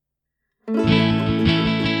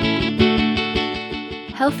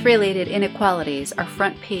Health-related inequalities are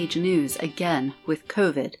front-page news again with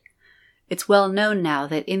COVID. It's well known now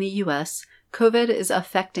that in the U.S., COVID is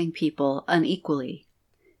affecting people unequally.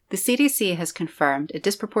 The CDC has confirmed a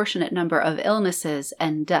disproportionate number of illnesses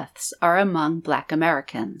and deaths are among Black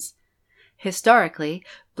Americans. Historically,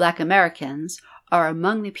 Black Americans are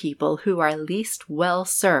among the people who are least well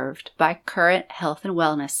served by current health and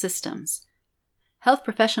wellness systems. Health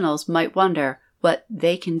professionals might wonder what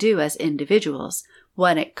they can do as individuals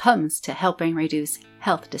when it comes to helping reduce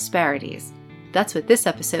health disparities. That's what this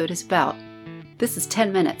episode is about. This is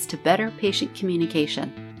 10 Minutes to Better Patient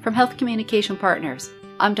Communication from Health Communication Partners.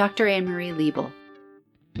 I'm Dr. Anne-Marie Liebel.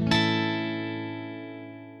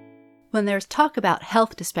 When there's talk about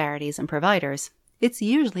health disparities in providers, it's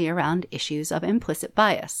usually around issues of implicit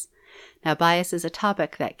bias. Now, bias is a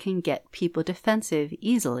topic that can get people defensive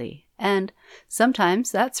easily, and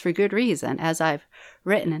sometimes that's for good reason, as I've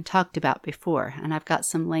written and talked about before, and I've got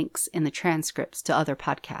some links in the transcripts to other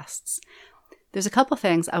podcasts. There's a couple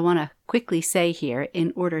things I want to quickly say here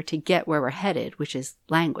in order to get where we're headed, which is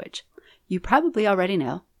language. You probably already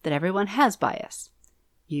know that everyone has bias.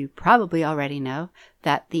 You probably already know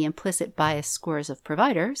that the implicit bias scores of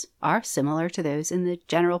providers are similar to those in the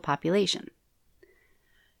general population.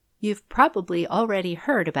 You've probably already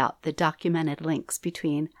heard about the documented links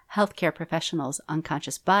between healthcare professionals'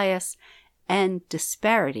 unconscious bias and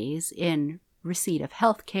disparities in receipt of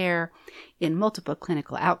healthcare, in multiple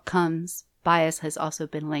clinical outcomes. Bias has also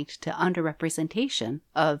been linked to underrepresentation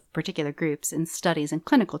of particular groups in studies and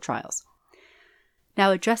clinical trials.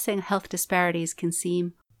 Now, addressing health disparities can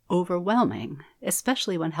seem overwhelming,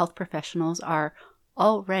 especially when health professionals are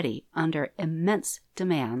already under immense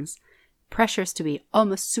demands, pressures to be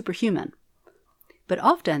almost superhuman. But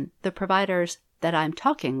often, the providers that I'm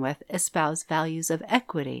talking with espouse values of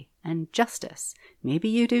equity and justice. Maybe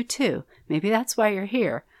you do too. Maybe that's why you're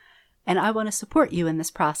here. And I want to support you in this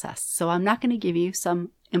process, so I'm not going to give you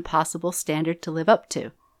some impossible standard to live up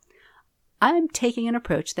to. I'm taking an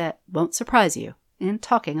approach that won't surprise you in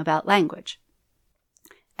talking about language.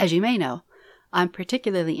 As you may know, I'm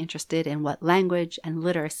particularly interested in what language and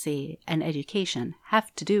literacy and education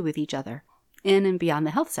have to do with each other in and beyond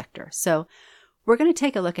the health sector. So we're going to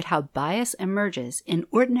take a look at how bias emerges in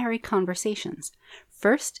ordinary conversations,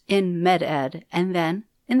 first in med ed and then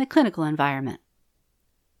in the clinical environment.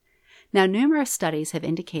 Now, numerous studies have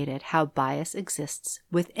indicated how bias exists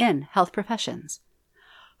within health professions.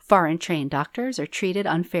 Foreign-trained doctors are treated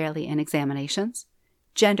unfairly in examinations.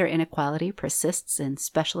 Gender inequality persists in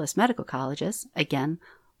specialist medical colleges. Again,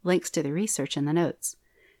 links to the research in the notes.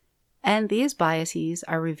 And these biases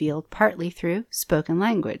are revealed partly through spoken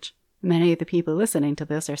language. Many of the people listening to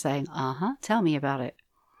this are saying, tell me about it.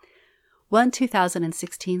 One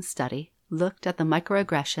 2016 study looked at the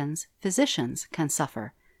microaggressions physicians can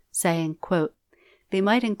suffer, saying, quote, they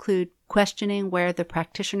might include questioning where the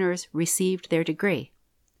practitioners received their degree,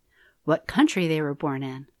 what country they were born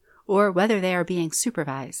in, or whether they are being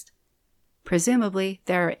supervised. Presumably,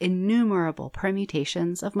 there are innumerable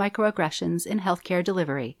permutations of microaggressions in healthcare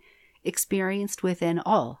delivery, experienced within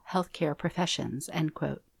all healthcare professions, end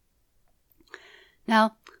quote.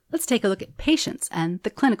 Now, let's take a look at patients and the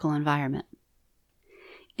clinical environment.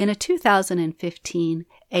 In a 2015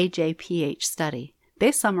 AJPH study,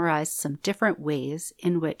 they summarized some different ways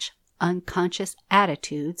in which unconscious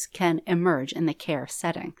attitudes can emerge in the care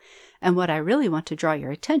setting. And what I really want to draw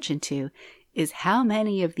your attention to is how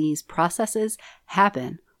many of these processes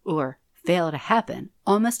happen or fail to happen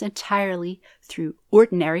almost entirely through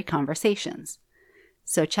ordinary conversations.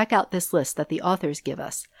 So check out this list that the authors give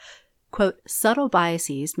us. Quote, subtle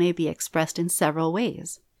biases may be expressed in several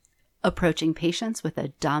ways. Approaching patients with a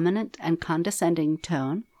dominant and condescending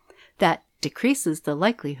tone that decreases the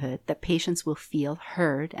likelihood that patients will feel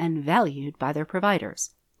heard and valued by their providers.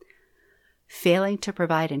 Failing to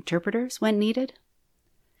provide interpreters when needed.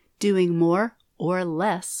 Doing more or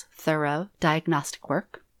less thorough diagnostic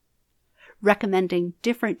work. Recommending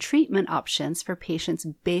different treatment options for patients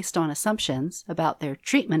based on assumptions about their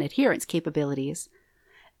treatment adherence capabilities.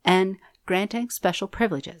 And granting special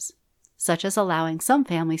privileges, such as allowing some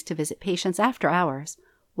families to visit patients after hours,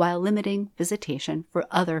 while limiting visitation for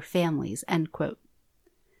other families, end quote.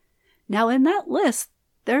 Now, in that list,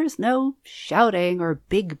 there's no shouting or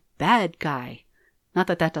big bad guy. Not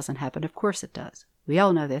that that doesn't happen, of course it does. We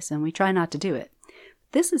all know this, and we try not to do it.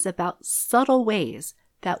 This is about subtle ways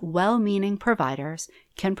that well-meaning providers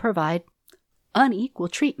can provide unequal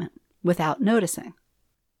treatment without noticing.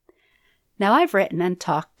 Now, I've written and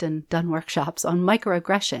talked and done workshops on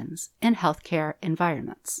microaggressions in healthcare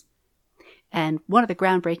environments. And one of the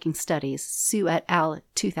groundbreaking studies, Su et al.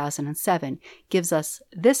 2007, gives us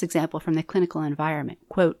this example from the clinical environment.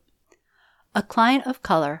 Quote, "A client of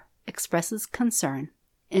color expresses concern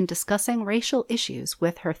in discussing racial issues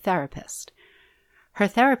with her therapist. Her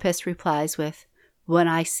therapist replies with, 'When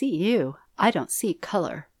I see you, I don't see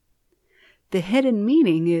color.' The hidden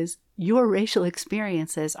meaning is your racial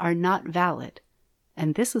experiences are not valid."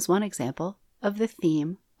 And this is one example of the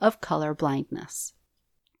theme of color blindness.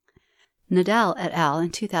 Nadal et al. In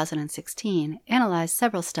 2016 analyzed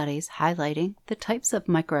several studies highlighting the types of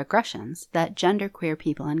microaggressions that genderqueer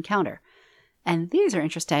people encounter. And these are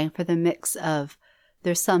interesting for the mix of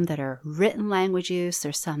there's some that are written language use,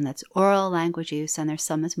 there's some that's oral language use, and there's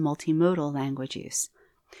some that's multimodal language use.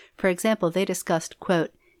 For example, they discussed,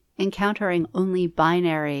 quote, encountering only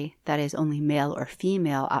binary, that is only male or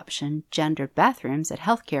female option, gendered bathrooms at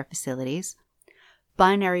healthcare facilities,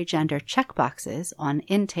 binary gender checkboxes on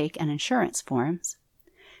intake and insurance forms,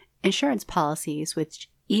 insurance policies which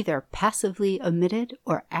either passively omitted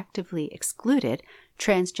or actively excluded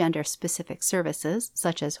transgender-specific services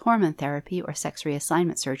such as hormone therapy or sex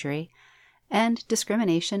reassignment surgery, and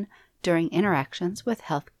discrimination during interactions with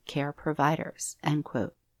healthcare providers, end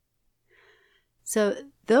quote. So,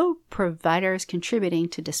 though providers contributing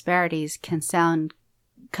to disparities can sound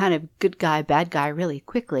kind of good guy, bad guy really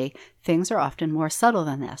quickly, things are often more subtle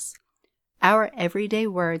than this. Our everyday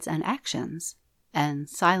words and actions, and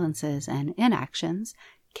silences and inactions,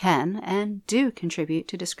 can and do contribute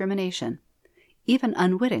to discrimination, even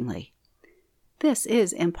unwittingly. This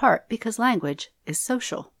is in part because language is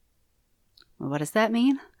social. Well, what does that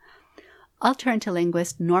mean? I'll turn to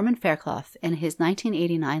linguist Norman Fairclough in his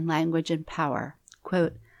 1989 Language and Power.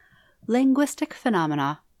 Quote, "Linguistic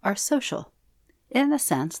phenomena are social, in the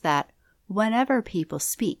sense that whenever people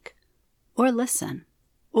speak, or listen,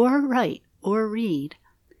 or write, or read,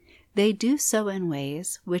 they do so in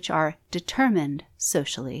ways which are determined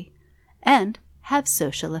socially and have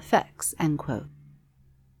social effects," end quote.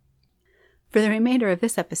 For the remainder of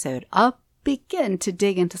this episode, I'll begin to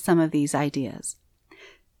dig into some of these ideas.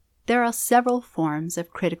 There are several forms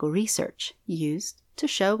of critical research used to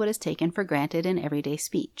show what is taken for granted in everyday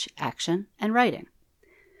speech, action, and writing.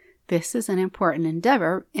 This is an important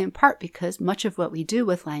endeavor, in part because much of what we do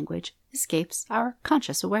with language escapes our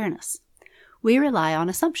conscious awareness. We rely on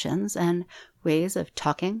assumptions and ways of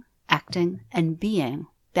talking, acting, and being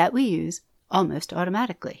that we use almost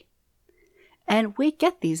automatically. And we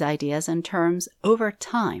get these ideas and terms over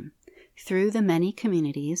time through the many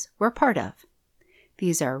communities we're part of.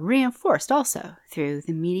 These are reinforced also through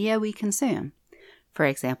the media we consume, for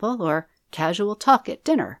example, or casual talk at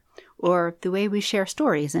dinner, or the way we share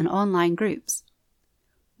stories in online groups.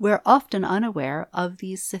 We're often unaware of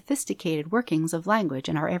these sophisticated workings of language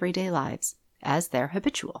in our everyday lives, as they're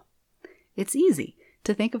habitual. It's easy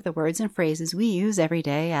to think of the words and phrases we use every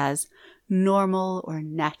day as normal or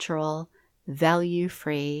natural,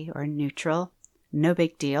 value-free or neutral, no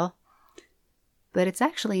big deal. But it's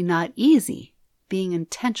actually not easy being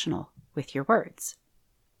intentional with your words.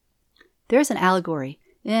 There's an allegory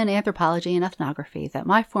in anthropology and ethnography that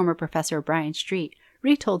my former professor Brian Street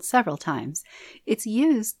retold several times. It's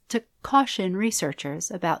used to caution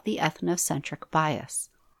researchers about the ethnocentric bias.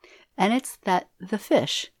 And it's that the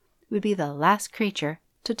fish would be the last creature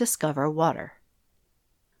to discover water.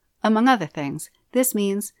 Among other things, this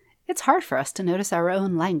means it's hard for us to notice our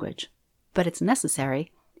own language, but it's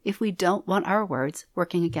necessary if we don't want our words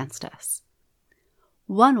working against us.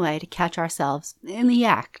 One way to catch ourselves in the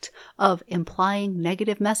act of implying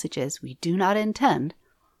negative messages we do not intend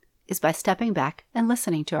is by stepping back and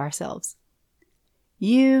listening to ourselves.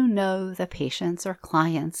 You know the patients or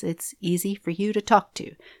clients it's easy for you to talk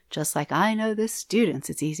to, just like I know the students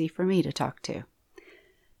it's easy for me to talk to.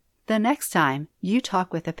 The next time you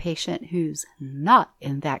talk with a patient who's not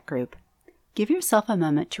in that group, give yourself a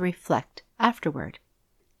moment to reflect afterward.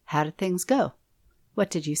 How did things go? What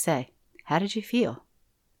did you say? How did you feel?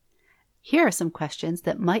 Here are some questions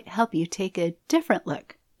that might help you take a different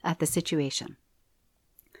look at the situation.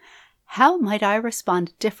 How might I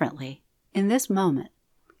respond differently in this moment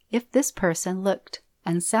if this person looked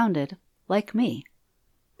and sounded like me?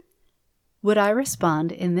 Would I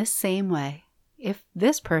respond in this same way if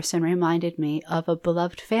this person reminded me of a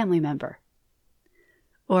beloved family member?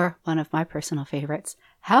 Or, one of my personal favorites,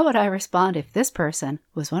 how would I respond if this person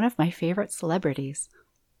was one of my favorite celebrities?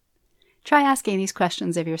 Try asking these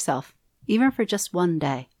questions of yourself, even for just one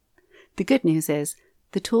day. The good news is,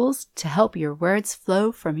 the tools to help your words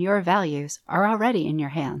flow from your values are already in your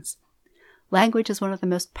hands. Language is one of the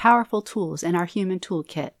most powerful tools in our human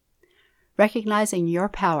toolkit. Recognizing your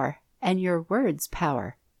power and your words'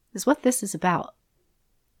 power is what this is about.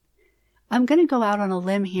 I'm going to go out on a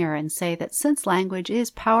limb here and say that since language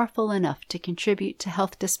is powerful enough to contribute to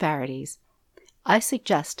health disparities, I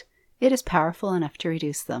suggest it is powerful enough to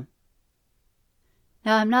reduce them.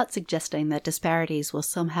 Now, I'm not suggesting that disparities will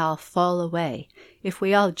somehow fall away if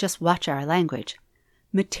we all just watch our language.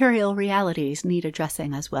 Material realities need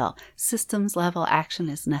addressing as well. Systems-level action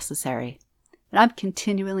is necessary. And I'm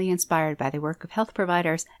continually inspired by the work of health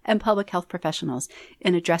providers and public health professionals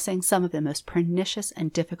in addressing some of the most pernicious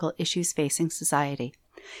and difficult issues facing society.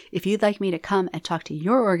 If you'd like me to come and talk to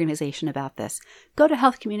your organization about this, go to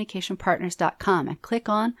healthcommunicationpartners.com and click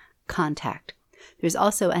on Contact. There's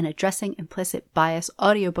also an Addressing Implicit Bias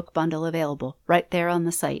audiobook bundle available right there on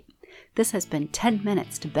the site. This has been 10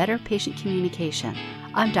 Minutes to Better Patient Communication.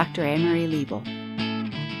 I'm Dr. Anne-Marie Liebel.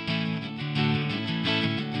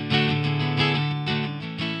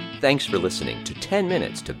 Thanks for listening to 10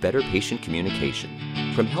 Minutes to Better Patient Communication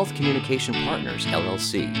from Health Communication Partners,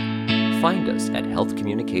 LLC. Find us at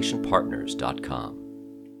healthcommunicationpartners.com.